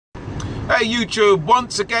Hey YouTube,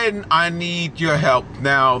 once again I need your help.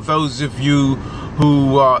 Now those of you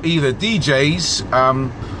who are either DJs,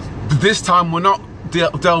 this time we're not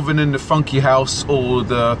delving in the funky house or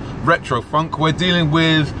the retro funk. We're dealing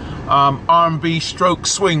with R&B stroke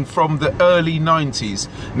swing from the early 90s.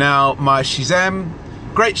 Now my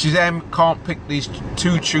great Shazam can't pick these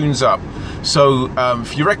two tunes up, so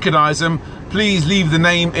if you recognize them, please leave the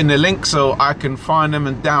name in the link so I can find them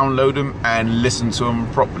and download them and listen to them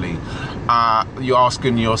properly. You're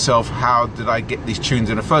asking yourself, how did I get these tunes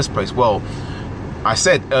in the first place? Well, I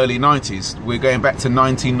said early 90s. We're going back to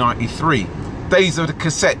 1993. Days of the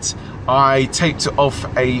cassette. I taped it off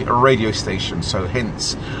a radio station, so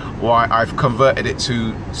hence why I've converted it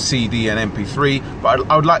to CD and MP3. But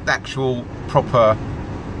I would like the actual proper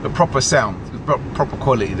sound, proper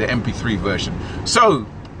quality, the MP3 version. So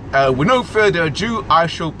with no further ado, I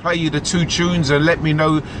shall play you the two tunes and let me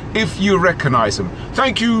know if you recognize them.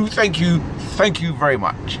 Thank you very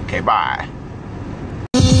much. Okay, bye.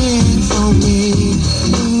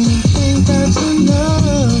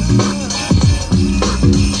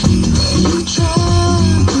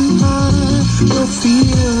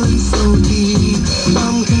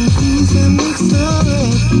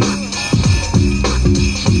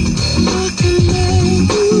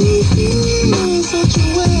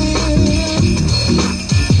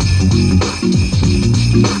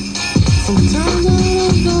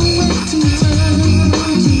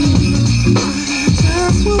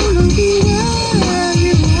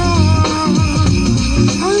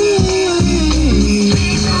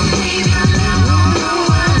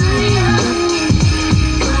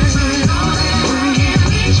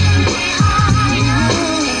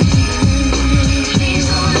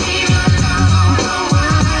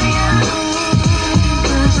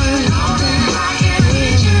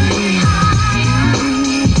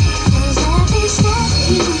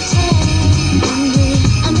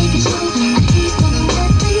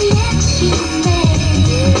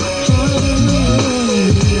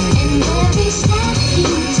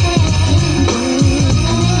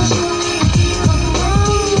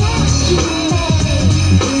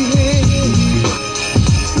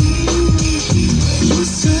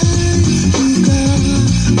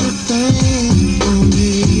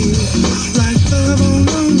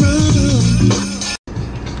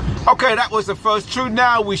 Okay, that was the first tune.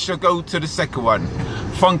 Now we shall go to the second one.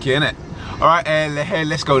 Funky, innit? All right,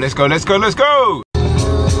 let's go.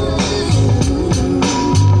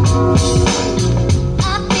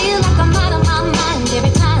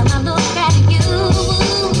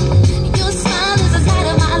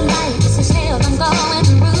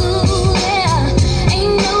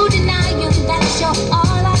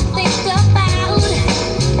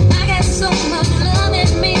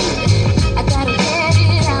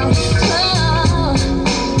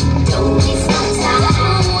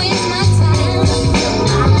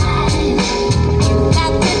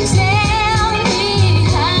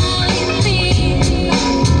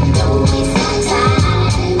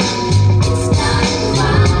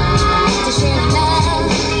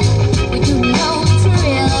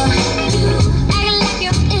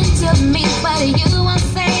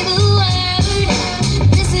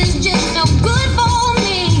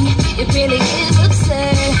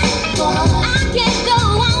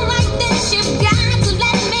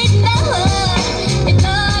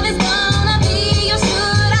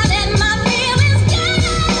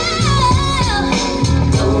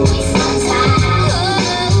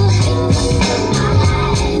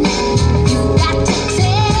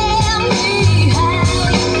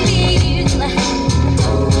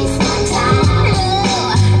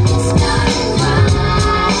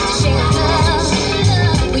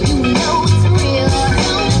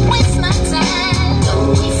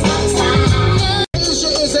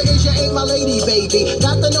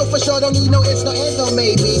 Don't need no ifs, no ands, no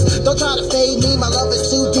maybes. Don't try to fade me, my love is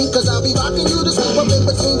too deep, cause I'll be rocking you to sleep up in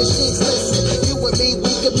between the sheets. Listen,